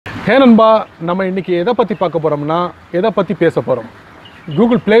ஹே நண்பா, நம்ம இன்றைக்கி எதை பற்றி பார்க்க போகிறோம்னா எதை பற்றி பேச போகிறோம்.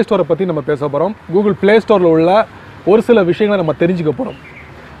 கூகுள் ப்ளே ஸ்டோரை பற்றி நம்ம பேச போகிறோம். கூகுள் ப்ளே ஸ்டோரில் உள்ள ஒரு சில விஷயங்களை நம்ம தெரிஞ்சுக்க போகிறோம்.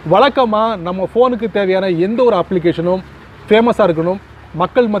 வழக்கமாக நம்ம ஃபோனுக்கு தேவையான எந்த ஒரு அப்ளிகேஷனும் ஃபேமஸாக இருக்கணும்,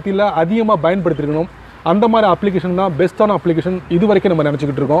 மக்கள் மத்தியில் அதிகமாக பயன்படுத்திருக்கணும். அந்த மாதிரி அப்ளிகேஷன் தான் பெஸ்ட்டான அப்ளிகேஷன் இது வரைக்கும் நம்ம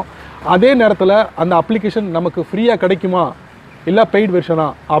நினச்சிக்கிட்டு இருக்கோம். அதே நேரத்தில் அந்த அப்ளிகேஷன் நமக்கு ஃப்ரீயாக கிடைக்குமா இல்லை பெய்ட் வெர்ஷனா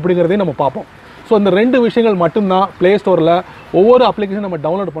அப்படிங்கிறதையும் நம்ம பார்ப்போம். ஸோ இந்த ரெண்டு விஷயங்கள் மட்டும்தான் ப்ளே ஸ்டோரில் ஒவ்வொரு அப்ளிகேஷன் நம்ம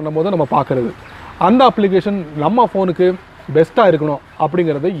டவுன்லோட் பண்ணும்போது நம்ம பார்க்குறது. அந்த அப்ளிகேஷன் நம்ம ஃபோனுக்கு பெஸ்ட்டாக இருக்கணும்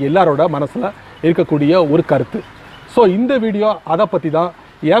அப்படிங்கிறது எல்லாரோட மனசில் இருக்கக்கூடிய ஒரு கருத்து. ஸோ இந்த வீடியோ அதை பற்றி தான்.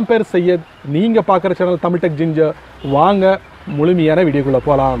 என் பேர் சையத், நீங்கள் பார்க்குற சேனல் தமிழ் டெக் ஜிஞ்சர். வாங்க முழுமையான வீடியோக்குள்ளே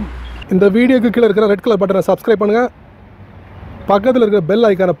போகலாம். இந்த வீடியோக்கு கீழே இருக்கிற ரெட் கலர் பட்டனை சப்ஸ்கிரைப் பண்ணுங்கள், பக்கத்தில் இருக்கிற பெல்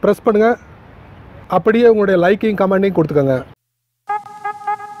ஐக்கானை ப்ரெஸ் பண்ணுங்கள், அப்படியே உங்களுடைய லைக்கையும் கமெண்ட்டையும் கொடுத்துக்கோங்க.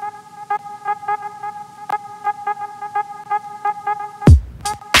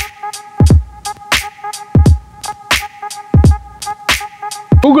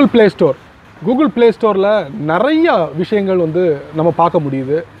 கூகுள் ப்ளே ஸ்டோரில் நிறைய விஷயங்கள் நம்ம பார்க்க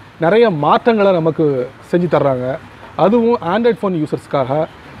முடியுது. நிறைய மாற்றங்களை நமக்கு செஞ்சு தர்றாங்க. அதுவும் ஆண்ட்ராய்ட் ஃபோன் யூசர்ஸ்க்காக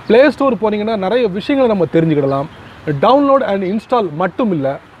ப்ளே ஸ்டோர் போனீங்கன்னா நிறைய விஷயங்களை நம்ம தெரிஞ்சுக்கிடலாம். டவுன்லோட் அண்ட் இன்ஸ்டால் மட்டும்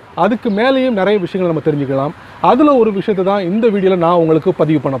இல்லை, அதுக்கு மேலேயும் நிறைய விஷயங்கள் நம்ம தெரிஞ்சுக்கலாம். அதில் ஒரு விஷயத்தை தான் இந்த வீடியோவில் நான் உங்களுக்கு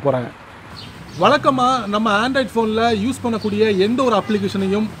பதிவு பண்ண போகிறேன். வழக்கமாக நம்ம ஆண்ட்ராய்ட் ஃபோனில் யூஸ் பண்ணக்கூடிய எந்த ஒரு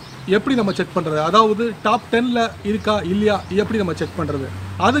அப்ளிகேஷனையும் எப்படி நம்ம செக் பண்ணுறது, அதாவது டாப் 10ல் இருக்கா இல்லையா எப்படி நம்ம செக் பண்ணுறது,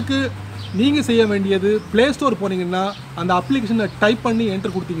 அதுக்கு நீங்கள் செய்ய வேண்டியது ப்ளே ஸ்டோர் போனீங்கன்னா அந்த அப்ளிகேஷனை டைப் பண்ணி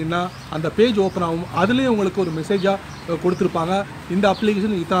என்ட்ரு கொடுத்தீங்கன்னா அந்த பேஜ் ஓப்பன் ஆகும். அதுலேயே உங்களுக்கு ஒரு மெசேஜாக கொடுத்துருப்பாங்க, இந்த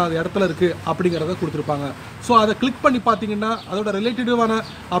அப்ளிகேஷன் இத்தனை இடத்துல இருக்குது அப்படிங்கிறத கொடுத்துருப்பாங்க. ஸோ அதை கிளிக் பண்ணி பார்த்தீங்கன்னா அதோட ரிலேட்டிவான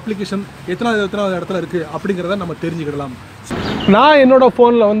அப்ளிகேஷன் எத்தனாவது இடத்துல இருக்குது அப்படிங்கிறத நம்ம தெரிஞ்சுக்கிடலாம். நான் என்னோடய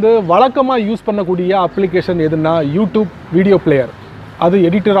ஃபோனில் வழக்கமாக யூஸ் பண்ணக்கூடிய அப்ளிகேஷன் எதுனா யூடியூப் வீடியோ பிளேயர். அது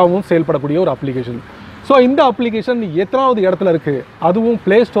எடிட்டராகவும் செயல்படக்கூடிய ஒரு அப்ளிகேஷன். ஸோ இந்த அப்ளிகேஷன் எத்தனாவது இடத்துல இருக்குது, அதுவும்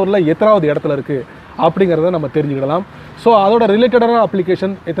ப்ளே ஸ்டோரில் எத்தனாவது இடத்துல இருக்குது அப்படிங்கிறத நம்ம தெரிஞ்சுக்கிடலாம். ஸோ அதோட ரிலேட்டடான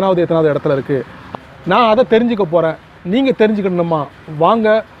அப்ளிகேஷன் எத்தனாவது இடத்துல இருக்குது, நான் அதை தெரிஞ்சுக்க போகிறேன். நீங்கள் தெரிஞ்சுக்கணுமா? வாங்க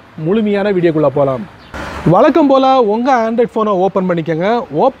முழுமையான வீடியோக்குள்ளே போகலாம். வழக்கம் போல் உங்கள் ஆண்ட்ராய்ட் ஃபோனை ஓப்பன் பண்ணிக்கோங்க.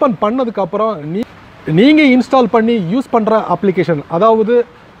 ஓப்பன் பண்ணதுக்கப்புறம் நீங்கள் இன்ஸ்டால் பண்ணி யூஸ் பண்ணுற அப்ளிகேஷன், அதாவது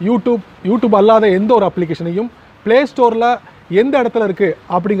யூடியூப் அல்லாத எந்த ஒரு அப்ளிகேஷனையும் ப்ளே ஸ்டோரில் எந்த இடத்துல இருக்குது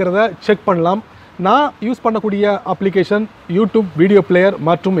அப்படிங்கிறத செக் பண்ணலாம். நான் யூஸ் பண்ணக்கூடிய அப்ளிகேஷன் யூடியூப் வீடியோ பிளேயர்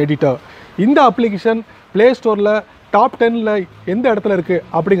மற்றும் எடிட்டர். இந்த அப்ளிகேஷன் ப்ளே ஸ்டோரில் டாப் 10ல் எந்த இடத்துல இருக்குது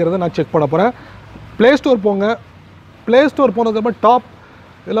அப்படிங்கிறத நான் செக் பண்ண போகிறேன். ப்ளே ஸ்டோர் போங்க. ப்ளே ஸ்டோர் போனதுக்கப்புறம் டாப்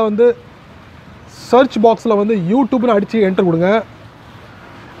இதில் சர்ச் பாக்ஸில் யூடியூப்னு அடித்து என்ட்ரு கொடுங்க.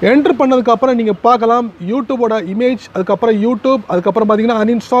 என்ட்ரு பண்ணதுக்கப்புறம் நீங்கள் பார்க்கலாம் யூடியூபோட இமேஜ், அதுக்கப்புறம் யூடியூப், அதுக்கப்புறம் பார்த்தீங்கன்னா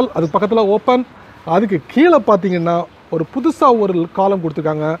அன்இன்ஸ்டால், அதுக்கு பக்கத்தில் ஓப்பன். அதுக்கு கீழே பார்த்தீங்கன்னா ஒரு புதுசாக ஒரு காலம்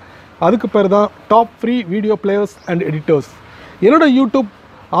கொடுத்துருக்காங்க. அதுக்கு பேர் தான் top free video players and editors. என்னோடய யூடியூப்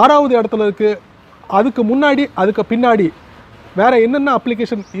 6வது இடத்துல இருக்குது. அதுக்கு முன்னாடி அதுக்கு பின்னாடி வேறு என்னென்ன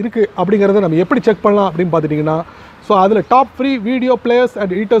அப்ளிகேஷன் இருக்குது அப்படிங்கிறத நம்ம எப்படி செக் பண்ணலாம் அப்படின்னு பார்த்துட்டிங்கன்னா, ஸோ அதில் top free video players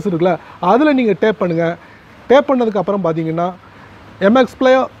and editors இருக்குல்ல, அதில் நீங்கள் டேப் பண்ணுங்கள். டேப் பண்ணதுக்கப்புறம் பார்த்தீங்கன்னா MX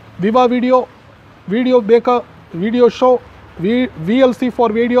player, Vivah video maker, video show, VLC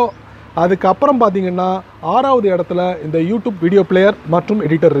for video. அதுக்கப்புறம் பார்த்தீங்கன்னா 6வது இடத்துல இந்த யூடியூப் வீடியோ பிளேயர் மற்றும்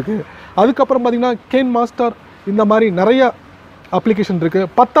எடிட்டர் இருக்குது. அதுக்கப்புறம் பார்த்தீங்கன்னா கேன் மாஸ்டர், இந்த மாதிரி நிறைய அப்ளிகேஷன் இருக்குது.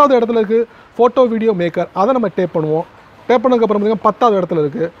 10வது இடத்துல இருக்குது ஃபோட்டோ வீடியோ மேக்கர். அதை நம்ம டேப் பண்ணுவோம். டேப் பண்ணதுக்கப்புறம் பார்த்தீங்கன்னா 10வது இடத்துல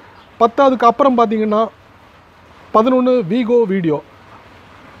இருக்குது. 10வதுக்கு அப்புறம் பார்த்தீங்கன்னா 11 விகோ வீடியோ.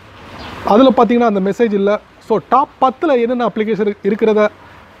 அதில் பார்த்தீங்கன்னா அந்த மெசேஜ் இல்லை. ஸோ டாப் 10ல் என்னென்ன அப்ளிகேஷன் இருக்கிறத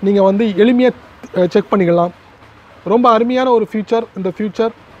நீங்கள் எளிமையாக செக் பண்ணிக்கலாம். ரொம்ப அருமையான ஒரு ஃபியூச்சர் இந்த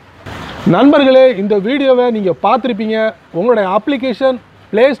ஃபியூச்சர். நண்பர்களே, இந்த வீடியோவை நீங்கள் பார்த்துருப்பீங்க. உங்களுடைய அப்ளிகேஷன்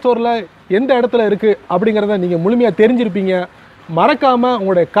ப்ளே ஸ்டோரில் எந்த இடத்துல இருக்குது அப்படிங்கிறத நீங்கள் முழுமையாக தெரிஞ்சிருப்பீங்க. மறக்காமல்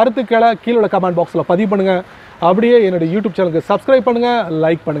உங்களுடைய கருத்துக்களை கீழே உள்ள கமெண்ட் பாக்ஸில் பதிவு பண்ணுங்கள். அப்படியே என்னுடைய யூடியூப் சேனலுக்கு சப்ஸ்கிரைப் பண்ணுங்கள்,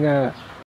 லைக் பண்ணுங்கள்.